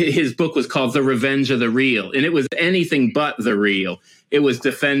his book was called The Revenge of the Real, and it was anything but the real. It was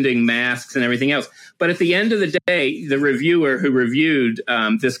defending masks and everything else. But at the end of the day, the reviewer who reviewed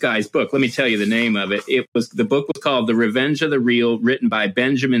this guy's book, let me tell you the name of it. The book was called The Revenge of the Real, written by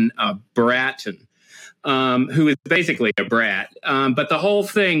Benjamin Bratton, who is basically a brat. But the whole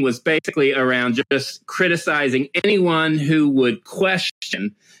thing was basically around just criticizing anyone who would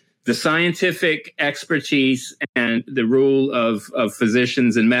question the scientific expertise and the rule of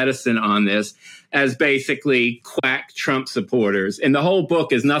physicians in medicine on this as basically quack Trump supporters. And the whole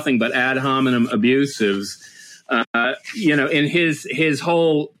book is nothing but ad hominem abusives. And his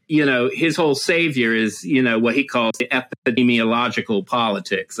whole savior is, what he calls the epidemiological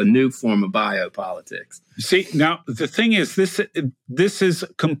politics, a new form of biopolitics. See, now the thing is, this is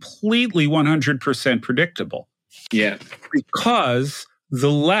completely 100% predictable. Yeah. Because the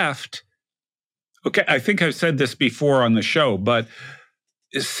left, okay, I think I've said this before on the show, but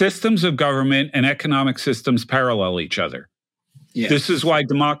systems of government and economic systems parallel each other. Yeah. This is why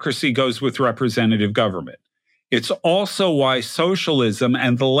democracy goes with representative government. It's also why socialism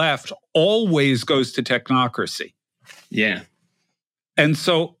and the left always goes to technocracy. Yeah. And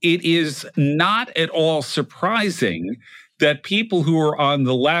so it is not at all surprising that people who are on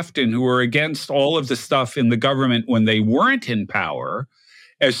the left and who are against all of the stuff in the government when they weren't in power,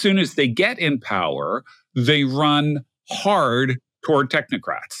 as soon as they get in power, they run hard toward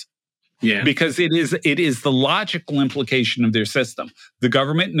technocrats. Yeah. Because it is the logical implication of their system. The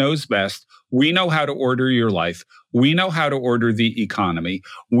government knows best. We know how to order your life. We know how to order the economy.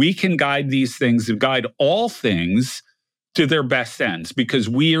 We can guide these things and guide all things to their best ends because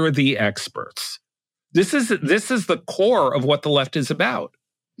we are the experts. This is the core of what the left is about.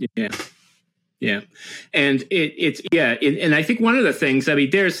 Yeah. Yeah. And and I think one of the things, I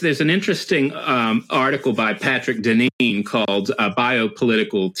mean, there's an interesting article by Patrick Deneen called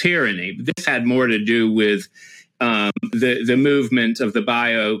Biopolitical Tyranny. This had more to do with the movement of the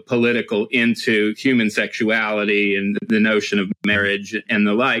biopolitical into human sexuality and the notion of marriage and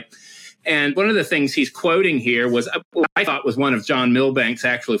the like. And one of the things he's quoting here was what I thought was one of John Milbank's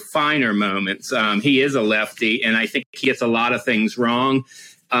actually finer moments. He is a lefty, and I think he gets a lot of things wrong.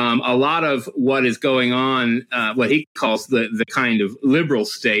 A lot of what is going on, what he calls the kind of liberal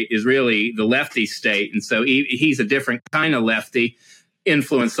state, is really the lefty state. And so he's a different kind of lefty,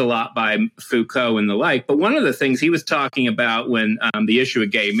 influenced a lot by Foucault and the like. But one of the things he was talking about when the issue of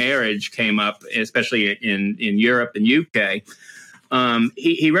gay marriage came up, especially in Europe and UK,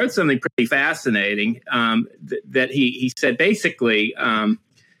 he wrote something pretty fascinating that he said basically,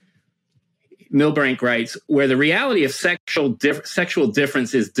 Milbank writes, where the reality of sexual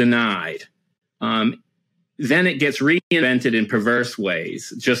difference is denied, then it gets reinvented in perverse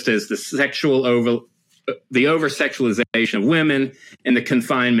ways, just as the over-sexualization of women and the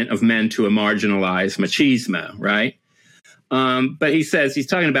confinement of men to a marginalized machismo, right? But he says, he's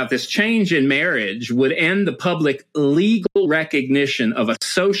talking about this change in marriage would end the public legal recognition of a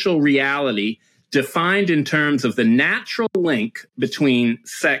social reality defined in terms of the natural link between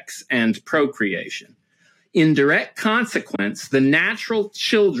sex and procreation. In direct consequence, the natural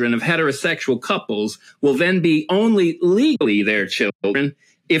children of heterosexual couples will then be only legally their children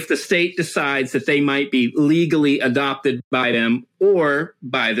if the state decides that they might be legally adopted by them or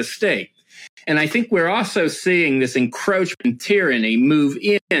by the state. And I think we're also seeing this encroachment tyranny move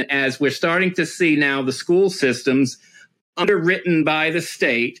in as we're starting to see now the school systems underwritten by the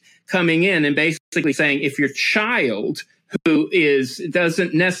state, coming in and basically saying, if your child who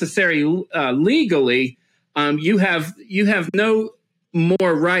doesn't necessarily legally, you have no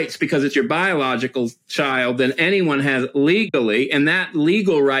more rights because it's your biological child than anyone has legally, and that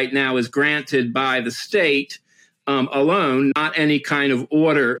legal right now is granted by the state alone, not any kind of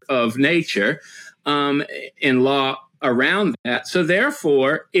order of nature in law around that. So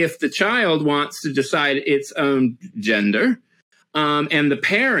therefore, if the child wants to decide its own gender, and the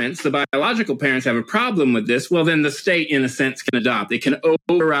parents, the biological parents, have a problem with this, well, then the state, in a sense, can adopt. It can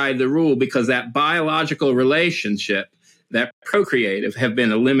override the rule because that biological relationship, that procreative, have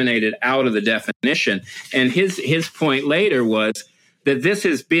been eliminated out of the definition. And his point later was that this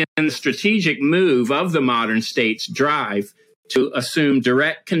has been the strategic move of the modern state's drive to assume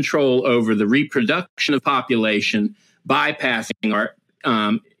direct control over the reproduction of population, bypassing our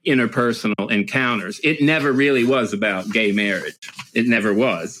interpersonal encounters. It never really was about gay marriage. It never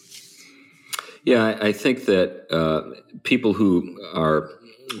was. Yeah, I think that people who are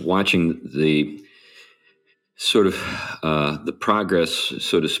watching the sort of the progress,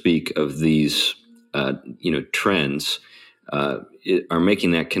 so to speak, of these trends are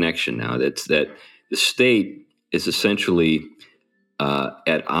making that connection now. That's that the state is essentially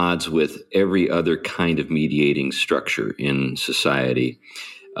at odds with every other kind of mediating structure in society.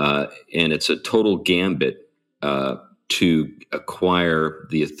 And it's a total gambit to acquire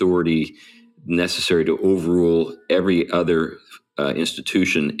the authority necessary to overrule every other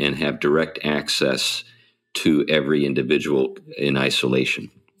institution and have direct access to every individual in isolation.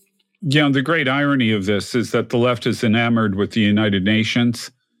 Yeah, the great irony of this is that the left is enamored with the United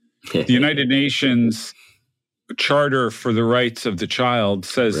Nations. The United Nations Charter for the Rights of the Child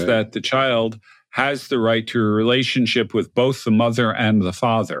says that the child has the right to a relationship with both the mother and the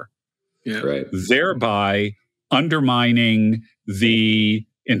father, thereby undermining the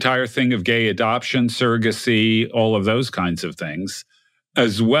entire thing of gay adoption, surrogacy, all of those kinds of things,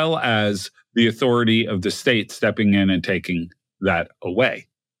 as well as the authority of the state stepping in and taking that away.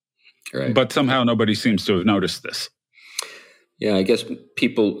 Right. But somehow nobody seems to have noticed this. Yeah, I guess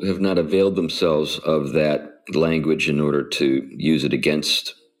people have not availed themselves of that language in order to use it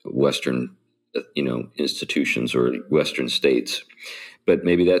against Western, institutions or Western states. But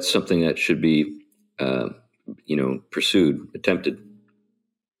maybe that's something that should be, pursued, attempted.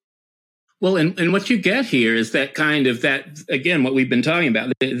 Well, and what you get here is that kind of that, again, what we've been talking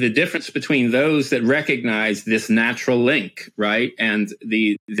about, the difference between those that recognize this natural link, right, and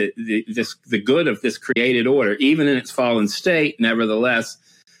the good of this created order, even in its fallen state, nevertheless,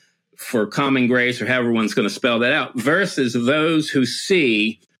 for common grace or however one's going to spell that out, versus those who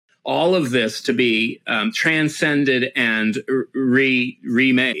see all of this to be transcended and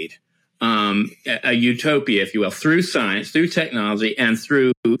remade. A utopia, if you will, through science, through technology, and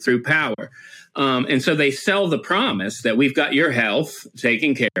through power. And so they sell the promise that we've got your health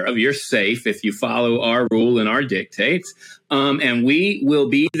taken care of, you're safe if you follow our rule and our dictates, and we will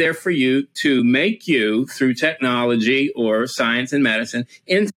be there for you to make you, through technology or science and medicine,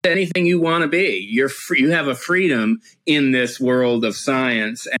 into anything you want to be. You're free, you have a freedom in this world of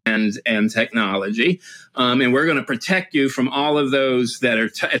science and technology. And we're going to protect you from all of those that are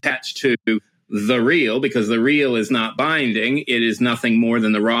attached to the real, because the real is not binding. It is nothing more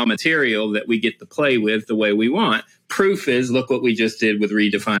than the raw material that we get to play with the way we want. Proof is, look what we just did with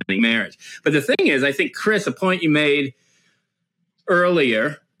redefining marriage. But the thing is, I think, Chris, a point you made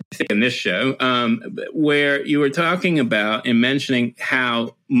earlier, I think in this show, where you were talking about and mentioning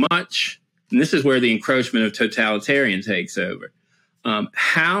how much, and this is where the encroachment of totalitarian takes over,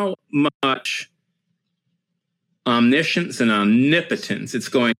 how much omniscience and omnipotence it's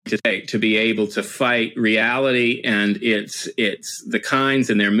going to take to be able to fight reality and its the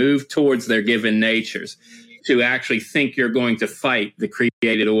kinds and their move towards their given natures, to actually think you're going to fight the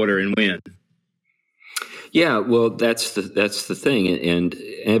created order and win. Yeah, well, that's the thing, and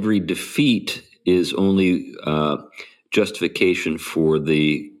every defeat is only justification for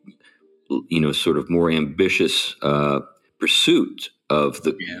the sort of more ambitious pursuit of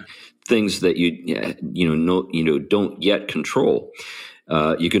the things that you don't yet control.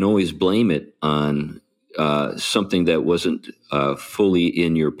 You can always blame it on something that wasn't fully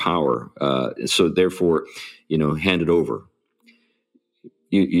in your power. So therefore, hand it over.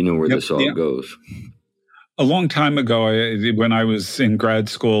 You know where this all goes. A long time ago, when I was in grad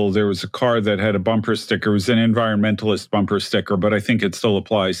school, there was a car that had a bumper sticker. It was an environmentalist bumper sticker, but I think it still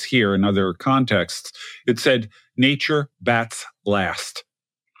applies here in other contexts. It said, "Nature bats last."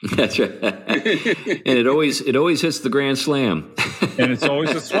 That's right. And it always hits the grand slam. And it's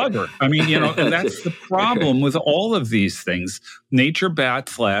always a slugger. I mean, that's the problem with all of these things. Nature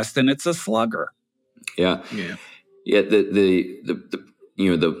bats last, and it's a slugger. Yeah.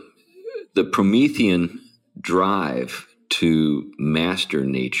 The Promethean drive to master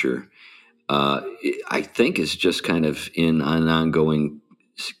nature, I think, is just kind of in an ongoing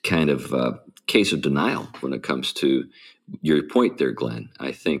kind of case of denial when it comes to your point there, Glenn.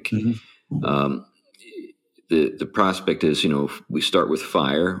 I think the prospect is, we start with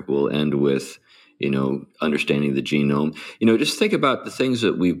fire, we'll end with, understanding the genome. Just think about the things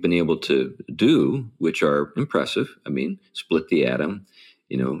that we've been able to do, which are impressive. I mean, split the atom,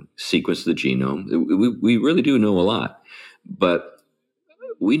 sequence the genome. We really do know a lot, but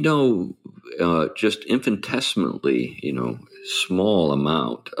we know just infinitesimally, small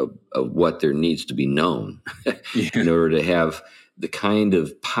amount of what there needs to be known in order to have the kind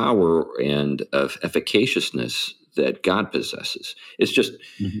of power and of efficaciousness that God possesses. It's just,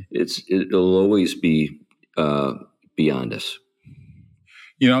 it'll always be beyond us.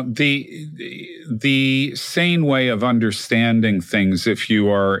 The sane way of understanding things, if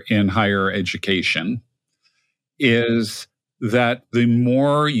you are in higher education, is that the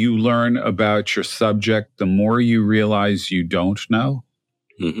more you learn about your subject, the more you realize you don't know.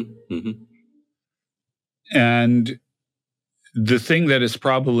 And the thing that is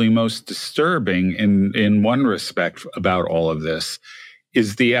probably most disturbing in one respect about all of this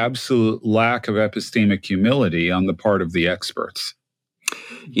is the absolute lack of epistemic humility on the part of the experts.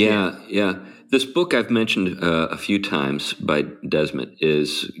 Yeah. This book I've mentioned a few times by Desmond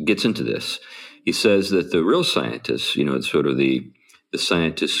gets into this. He says that the real scientists, sort of the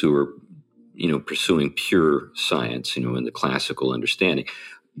scientists who are, pursuing pure science, in the classical understanding,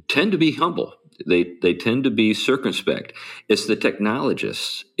 tend to be humble. They tend to be circumspect. It's the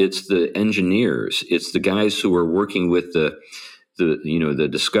technologists, it's the engineers, it's the guys who are working with the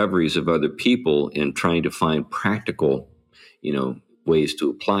discoveries of other people and trying to find practical, ways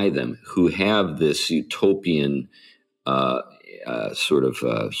to apply them, who have this utopian sort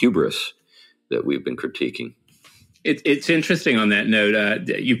of hubris that we've been critiquing. It's interesting on that note.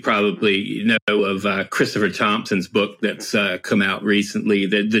 You probably know of Christopher Thompson's book that's come out recently,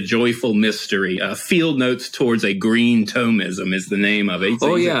 The Joyful Mystery. Field Notes Towards a Green Thomism is the name of it.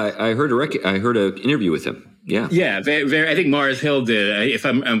 I heard an interview with him. Yeah. Very. I think Mars Hill did, if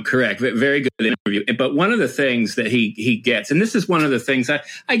I'm correct. Very good interview. But one of the things that he gets, and this is one of the things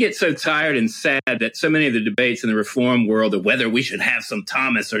I get so tired and sad that so many of the debates in the reform world of whether we should have some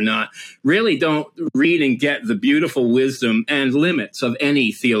Thomas or not really don't read and get the beautiful wisdom and limits of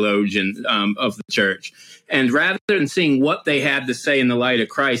any theologian of the church. And rather than seeing what they had to say in the light of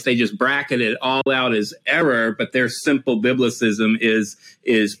Christ, they just bracket it all out as error, but their simple biblicism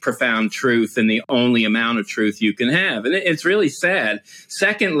is profound truth and the only amount of truth you can have. And it's really sad.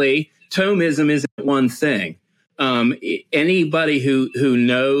 Secondly, Thomism isn't one thing. Anybody who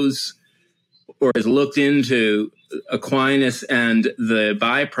knows or has looked into Aquinas and the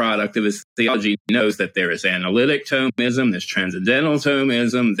byproduct of his theology knows that there is analytic Thomism, there's transcendental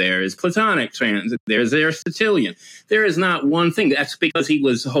Thomism, there is Platonic there's Aristotelian. There is not one thing. That's because he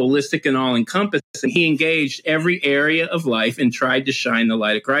was holistic and all-encompassing. He engaged every area of life and tried to shine the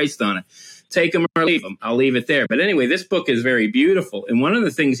light of Christ on it. Take him or leave him. I'll leave it there. But anyway, this book is very beautiful. And one of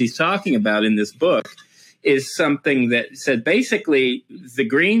the things he's talking about in this book is something that said basically the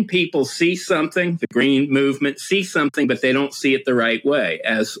green people see something, the green movement see something, but they don't see it the right way,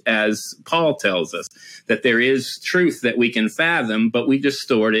 as Paul tells us, that there is truth that we can fathom, but we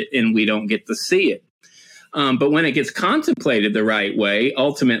distort it and we don't get to see it. But when it gets contemplated the right way,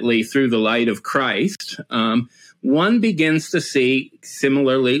 ultimately through the light of Christ, one begins to see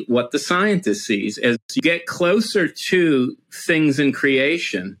similarly what the scientist sees. As you get closer to things in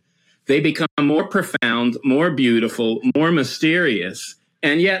creation, they become more profound, more beautiful, more mysterious,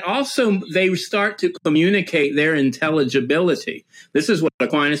 and yet also they start to communicate their intelligibility. This is what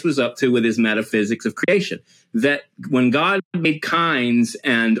Aquinas was up to with his metaphysics of creation, that when God made kinds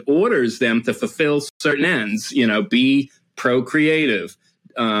and orders them to fulfill certain ends, be procreative,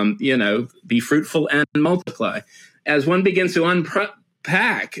 be fruitful and multiply. As one begins to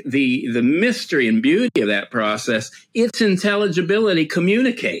unpack the mystery and beauty of that process, its intelligibility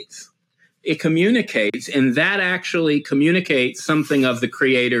communicates. It communicates, and that actually communicates something of the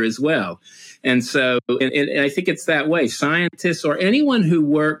Creator as well. And so, and I think it's that way. Scientists or anyone who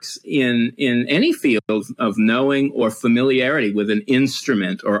works in any field of knowing or familiarity with an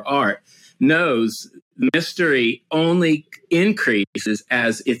instrument or art knows mystery only increases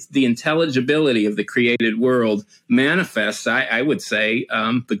as the intelligibility of the created world manifests, I would say,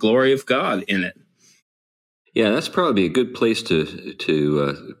 the glory of God in it. Yeah, that's probably a good place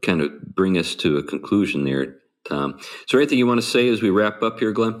to kind of bring us to a conclusion there, Tom. Is there anything you want to say as we wrap up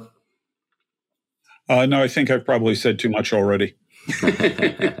here, Glenn? No, I think I've probably said too much already.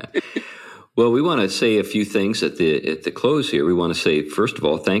 Well, we want to say a few things at the close here. We want to say, first of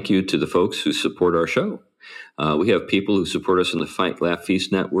all, thank you to the folks who support our show. We have people who support us in the Fight, Laugh,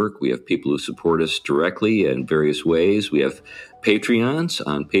 Feast Network. We have people who support us directly in various ways. We have Patreons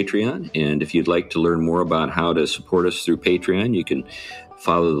on Patreon. And if you'd like to learn more about how to support us through Patreon, you can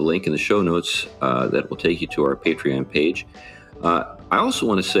follow the link in the show notes that will take you to our Patreon page. I also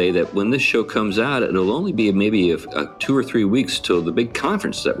want to say that when this show comes out, it'll only be maybe 2 or 3 weeks till the big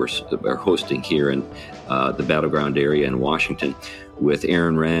conference that we're hosting here in the Battleground area in Washington with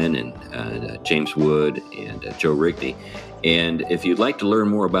Aaron Wren and James Wood and Joe Rigney. And if you'd like to learn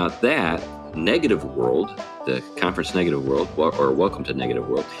more about that, Negative World, the conference Negative World, or Welcome to Negative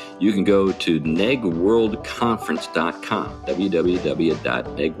World, you can go to negworldconference.com,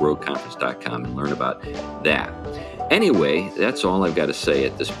 www.negworldconference.com, and learn about that. Anyway, that's all I've got to say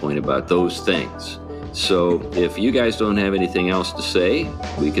at this point about those things. So if you guys don't have anything else to say,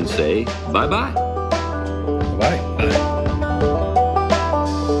 we can say bye-bye. Bye.